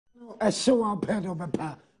a show up head of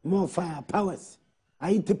a more fire powers.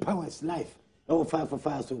 Ayitey Powers life. Oh, fire for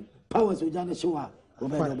fire. So powers with Jana show up. More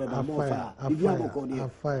fire.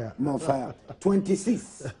 More fire.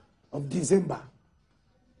 26th of December.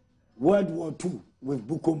 World War II with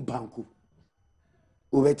Bukom Banku.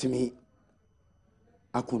 Over to me.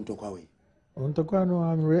 Akuntokwawe.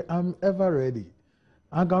 I'm ever ready.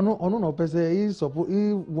 I cannot. No person he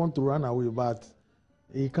want to run away, but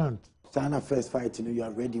he can't. Sana first fight, you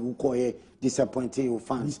are ready. Who call you disappointed your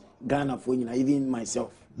fans? Ghana for you, even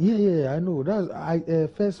myself. Yeah, I know. That's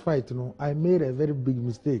first fight. I made a very big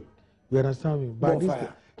mistake. You understand me? But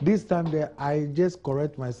this time there, I just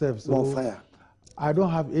correct myself. So more fire. I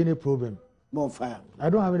don't have any problem. More fire. I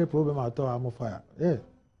don't have any problem at all. I'm on fire. Yeah.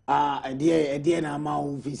 A dear, na ma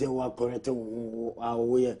who say wa correct our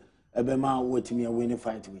way. Ebema wait me a winning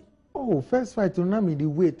fight with. Oh, first fight to me the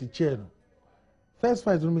weight to chair. First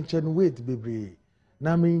fight to me chair weight baby.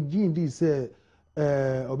 Na me gin this say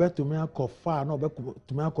obe to me akọ far no obe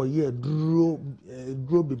to me akọ here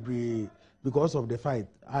draw baby because of the fight.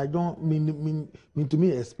 I don't mean to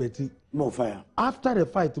me expect it. More fire. After the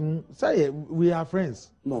fight, say we are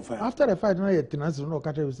friends. More fire. After the fight, no tenants no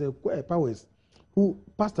catch we say Powers who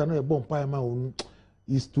pastor no a bomb pie man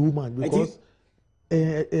is too much because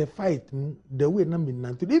a fight the way na me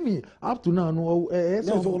not even up to now no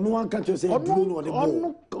so no one catch you say Drew no the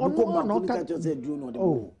ball no catch you say Drew no the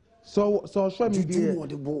ball so show me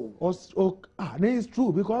the ball it's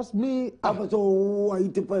true because me so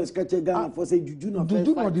Ayitey Powers catch a gun for say Juju no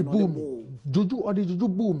the boom Juju or the Juju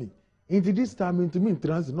boom into this time into me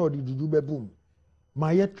trans no the Juju be boom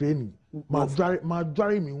my year training my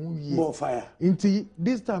dware me more fire into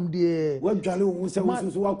this time the what dware who say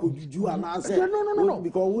so wa ko Juju ana say no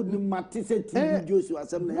because would mati say TV videos you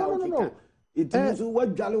asem na no it is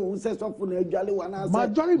what dware who say so for na dware wa na say my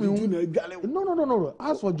dware me no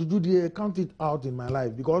as for Juju they count it out in my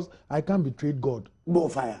life because I can't betray God. More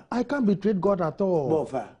fire. I can't betray God at all. More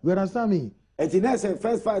fire. You understand me? It is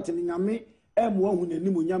first fight in Nyame M1 hu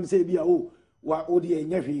nanim nyam say bia o wa odi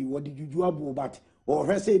enyefi wo di Juju abo but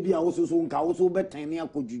or say bia o so nka o so betan ne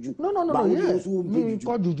akojuju. No. Yeah. Me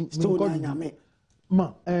call Juju. Still Nyame.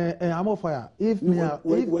 Ma, I'm on fire. If me I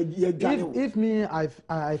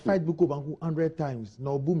fight Buko Banku 100 times,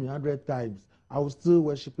 no boom 100 times, I will still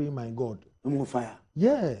worshiping my God. I'm on fire.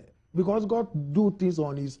 Yeah. Because God do things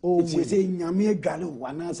on His own way. Say Nyame gale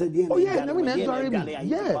wana say the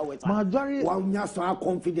my jari one nya so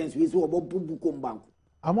confidence we so about Buko Banku.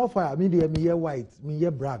 I'm on fire. Me hear white, me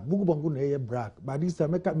hear black. Buko Banku na hear black. But this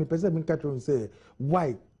time me person me catch and say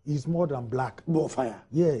white is more than black. More fire.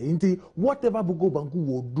 Yeah, into whatever Buko Banku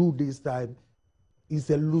will do this time is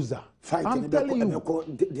a loser. Fight I'm telling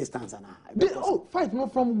you. Distance fight no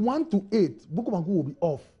from 1 to 8. Buko Banku will be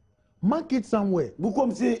off. Mark it somewhere.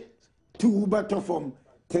 Buko say 2 better from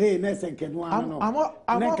 3 next and can one. I'm on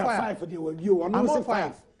fire. 5 they will you. I'm on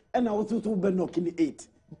 5. And I also 2 be knocking 8.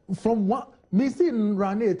 From 1, me see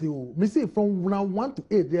run 8 you. Me see from now 1 to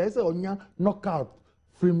 8. There is a knockout.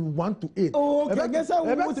 From 1 to 8. Oh, okay. I guess I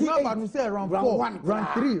will say around 4, round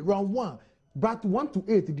 3, round 1. But 1 to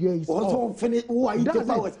 8, there is also finish. Who are Ayitey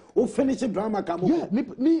Powers? Who finish drama? Come yeah,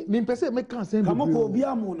 me person me can't say. Come on,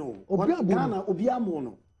 Obiamono.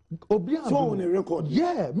 Obiamono. So on a record.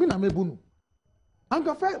 Yeah, me na me bunu.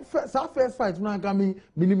 Anka first fight na anka me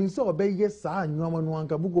minimum so obey yes sir nyoma no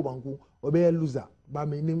anka Buko Banku obey loser. But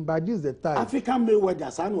me but this the time. African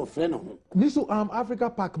Mayweather son of friend of him. Me so Africa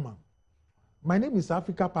Pac-Man. My name is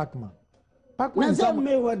Africa Pac-Man. Pac-Man is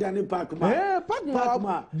Mayweather and Pac-Man. Yeah,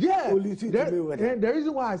 Pac-Man. Yeah. The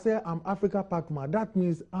reason why I say I'm Africa Pac-Man, that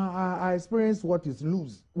means I experience what is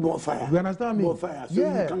lose. More fire. You understand me? More fire. So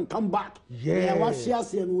you can come back. Yeah. That's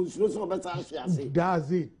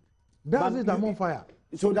it. That's it. I'm on fire.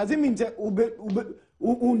 So does it mean that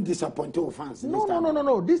won't disappoint your fans?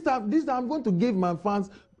 No. This time I'm going to give my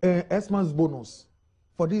fans X-Man's bonus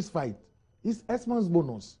for this fight. It's X-Man's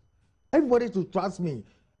bonus. Everybody to trust me.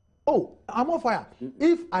 Oh, I'm on fire.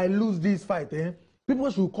 If I lose this fight,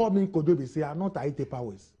 people should call me Kodobe say I'm not Ayitey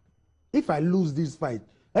Powers. If I lose this fight,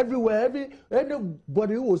 everywhere,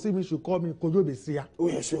 anybody who will see me should call me Kodobe say. Oh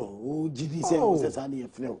yeah, sure. Oh, GD say was a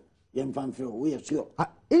flow. Oh yeah, sure.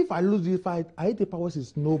 If I lose this fight, Ayitey Powers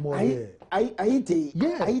is no more here. Ayitey,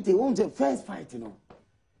 yeah. Ayitey won't say first fight, you know.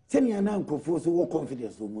 Send me an uncle for so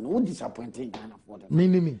confidence, no disappointing Ghana for them.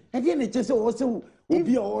 Meaning. Again, it just also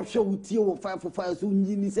be our show with you 5 for 5 soon.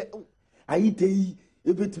 You say, Ayitey,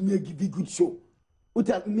 you better me give you good show.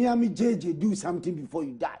 Without me, JJ do something before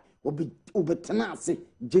you die. Or be tenacity,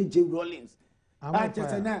 JJ Rollins. I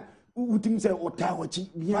just now, would him say, Otawachi,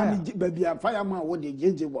 baby, a fireman, what the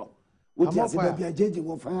JJ was. What is it? Be a judge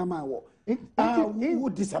of fire man. Who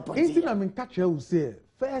disappointed? I mean, catch you say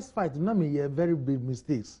first fight. Na me a very big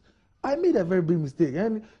mistakes. I made a very big mistake,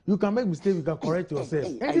 and you can make mistakes. You can correct yourself.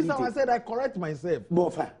 And this time I said I correct myself.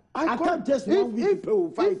 Bofa. I can't just one week people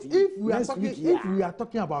fight. If we are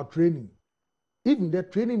talking about training, even the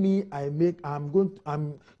training me I make, I'm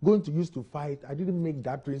going to use to fight. I didn't make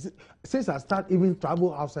that training since I start even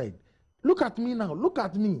travel outside. Look at me now. Look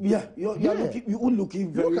at me. Yeah, you're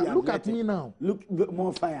looking very. Look at me now. Look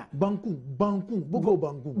more fire. Banku, Bugo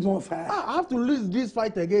Banku. More fire. I have to lose this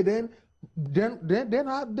fight again. Then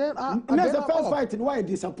I. That's the first fight. Why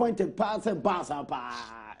disappointed? Pass.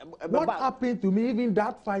 What happened to me? Even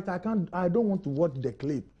that fight, I don't want to watch the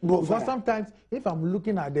clip because sometimes if I'm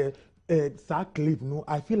looking at the that clip, no,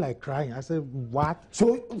 I feel like crying. I said, what?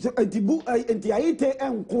 So Ayitey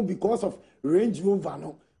and because of Range Rover,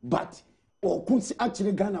 no, but or could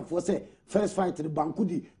actually Ghana for say first fight the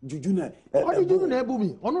Bankudi Jujuna. What did you enable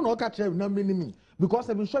me? I don't know catch no me because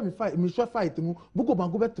I've been showing me fight. Me show fight. Buko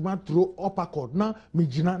Banku bet to man throw uppercut. Now me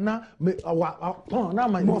jina now me now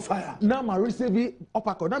my more fire. Now my receive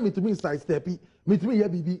uppercut. Now me to me side steppy. Me to me yeah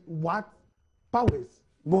baby. What powers?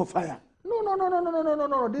 More fire.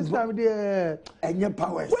 No. This time the any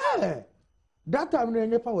powers. Where? That time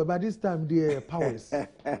the power, but this time the powers.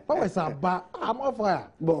 Powers are bad. I'm on fire.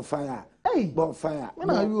 More fire. Hey, bonfire.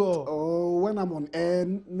 When are you? Oh, when I'm on air,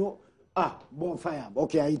 no. Bonfire.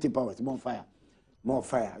 Okay, Ayitey Powers. Bonfire. More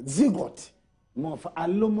fire. Zigot. More fire.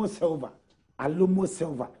 Alomo silver.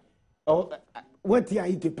 Oh, what the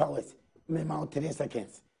Ayitey Powers? Me mount 3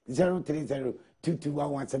 seconds.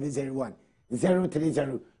 030-221-1701.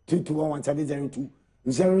 030-221-1702.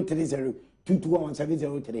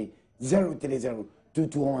 030-221-1703.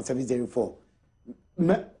 030-221-1704.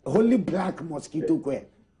 Holy black mosquito quail.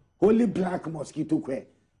 Holy black mosquito quail.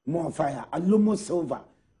 More fire. Alomo silver.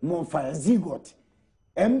 More fire. Zigot.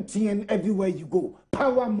 MTN everywhere you go.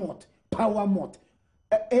 Power mot.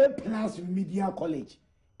 A plus remedial college.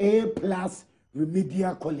 A plus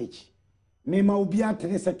remedial college. Mema ubia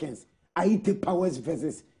 3 seconds. Ayitey Powers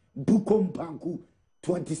versus Bukom Banku.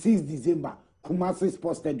 26 December. Kumasi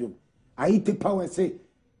Sports Stadium. Ayitey Powers say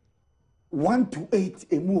 1-8.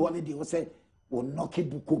 Emu holiday will say will knock it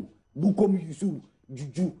Bukom. Bukom Yusu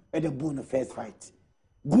Juju at the bone first fight.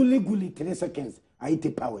 Guli 3 seconds.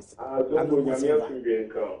 Ayitey Powers. Alomo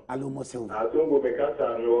Silva.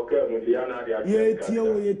 Ye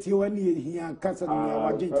tio ani here kasa ni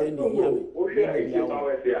wajente ni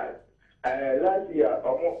here. Last year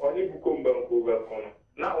oni Bukom Banku kono.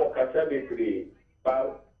 Na okasa bebre.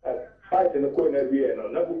 Fight in the corner here no.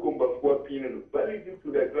 Na Bukom Banku pin very deep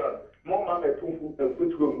to the ground. More mama tufu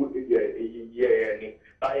football good yeah ni.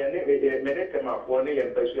 Ayane menetema for ni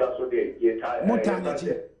empesha so de ye tie.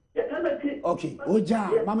 Okay,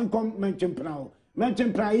 Oja, Mammy come mention Prow.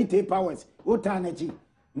 Mention Ayitey Powers. Otanachi.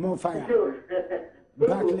 More fire.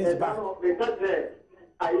 Backless back.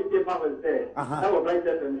 Ayitey Powers there. That was right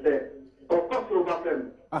there and said, of course, you're back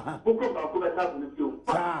then.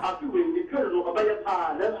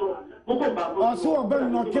 Also,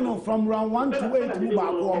 Ben knocking from round 1 to 8.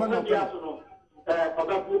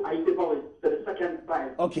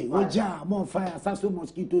 Okay, Oja, more fire. Sasso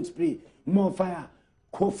mosquito spray. More fire.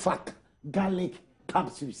 Kofak, garlic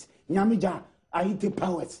capsules. Nyamija, Ayitey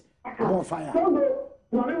Powers. More fire.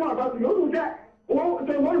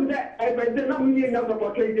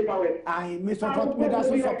 I may support me that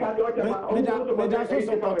support.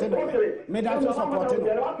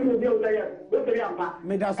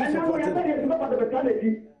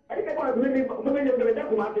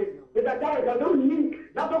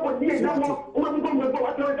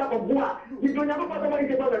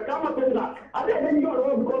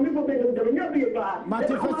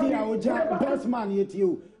 Best man yet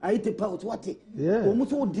you. Ayitey Powers, what? Yeah. Almost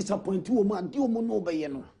so disappointed you, man. Do you know by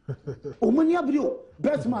you?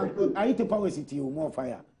 Best man, Ayitey Powers it you. More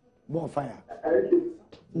fire. More fire.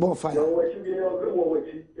 More fire.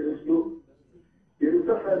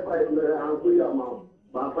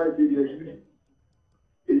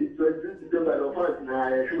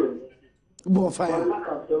 More fire.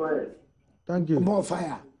 Thank you. More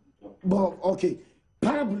fire. More okay.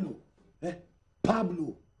 Pablo.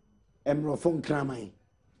 Pablo. Emrofon Kramai.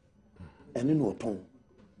 And you know Tom.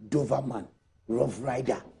 Doverman. Rough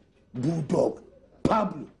Rider. Bulldog.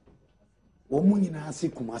 Pablo. Omuni na asi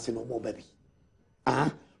kumasi no more baby.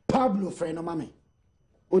 Pablo friend no mami.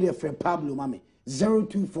 O dear friend Pablo mami.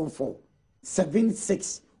 0244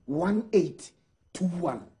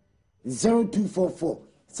 761821. 0244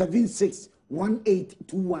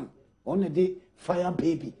 761821. On a day, fire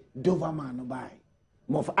baby, Doverman no buy.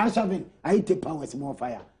 More fire. Ashavin, Ayitey Powers, more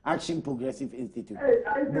fire. Action Progressive Institute.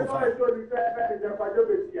 More fire.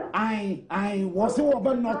 I was so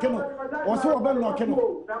about knocking. Was so about knocking.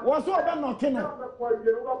 Was so about knocking.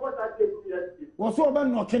 Was so about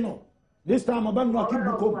knocking. This time about knocking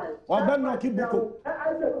Buko. Or about knocking Buko.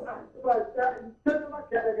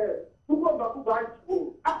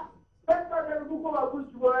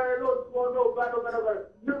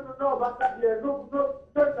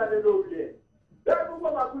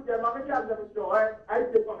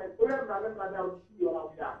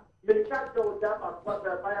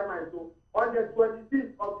 On the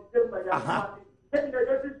 26th of December,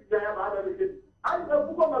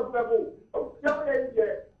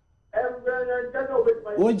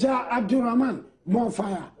 Oja Abdurrahman, more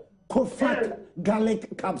fire. Kofat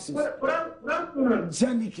garlic capsules.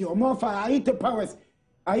 Janikio, more fire. Ayitey Powers.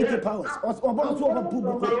 Ayitey Powers.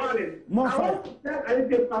 More fire.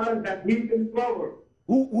 Ayitey Powers that he's in trouble.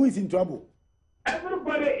 Who is in trouble?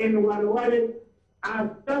 Everybody in Walwale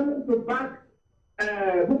are starting to back.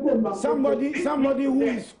 Somebody who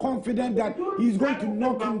is confident that he's going to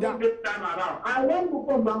knock him down. This time around. I want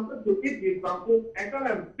Bukombanko to eat his bamboo and come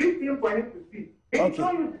and beat him for him to see. It's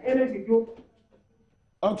not use energy to.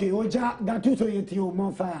 Okay, Oja, that you so you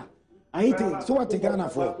more fire. Ayitey, so what you Ghana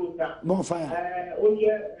for? More fire.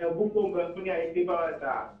 Oja, Bukombanko ni Ayitey Powers.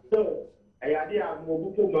 So, I had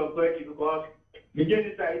Bukombanko because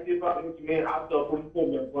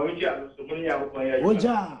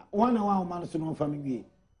Oja, 1 hour man so no family.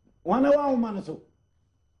 1 hour man so.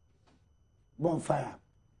 Bonfire.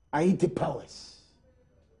 Ayitey Powers.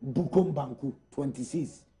 Bukombanko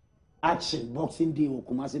 26. Action Boxing Day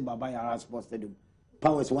Kumasi Baba Yara Sports Stadium.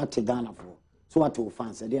 Powers what to Ghana for. So what to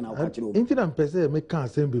fans then I'll catch you. Inti na mpese me kan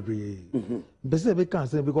asem bebre. Mpese me kan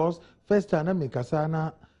asem because first time na me kasa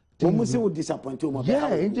na Omo say we disappoint you.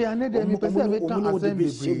 Yeah, inti ane de me pese me kan asem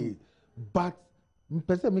bebre. But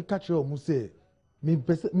mpese me catch you omo say me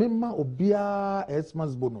pese me ma obia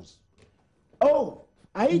Xmas bonus. Oh,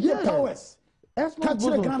 Ayitey Powers. Xmas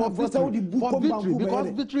bonus for victory because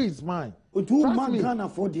victory is mine. Two man Ghana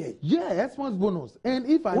for there. Yeah, Xmas bonus. And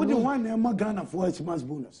if I what the one name Ghana for Xmas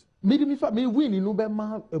bonus? Me win in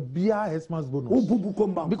Ubema a beer Xmas bonus.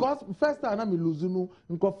 Because first time I lose no,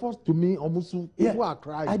 forced to me almost people are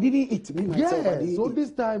crying. I didn't eat me myself. Yeah, so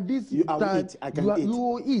this time you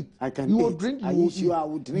will eat. I can you will drink. Are you sure I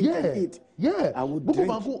will drink and eat? Yeah, I would drink.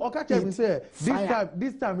 This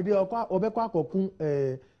time they obekwa kokun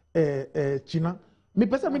China. Me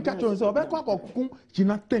person me catch on say obekwa kokun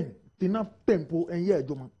China 10 tempo and yeah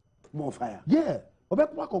joma. More fire. Yeah,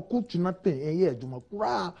 obekwa kokun China 10 and yeah joma.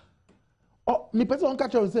 Kura. Oh, me person on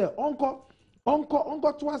catch on say onko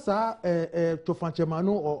to sa tofanchemanu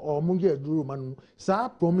or munge duru manu sa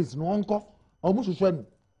promise no onko omusu hwe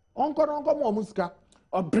onko mo omuska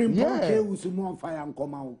or bring ponke usumo fire and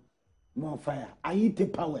come out. More fire.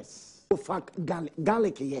 Ayitey Powers. Fuck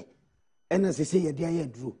garlic ye. And as I say, ye dear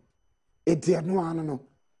drew. It dear no ano.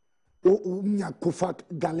 O nya kufak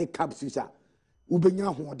garlic capsules.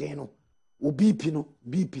 Ubenya hodeno. O BP no.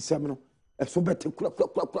 BP semino. E so bete.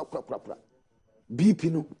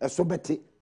 BP no. E so bete.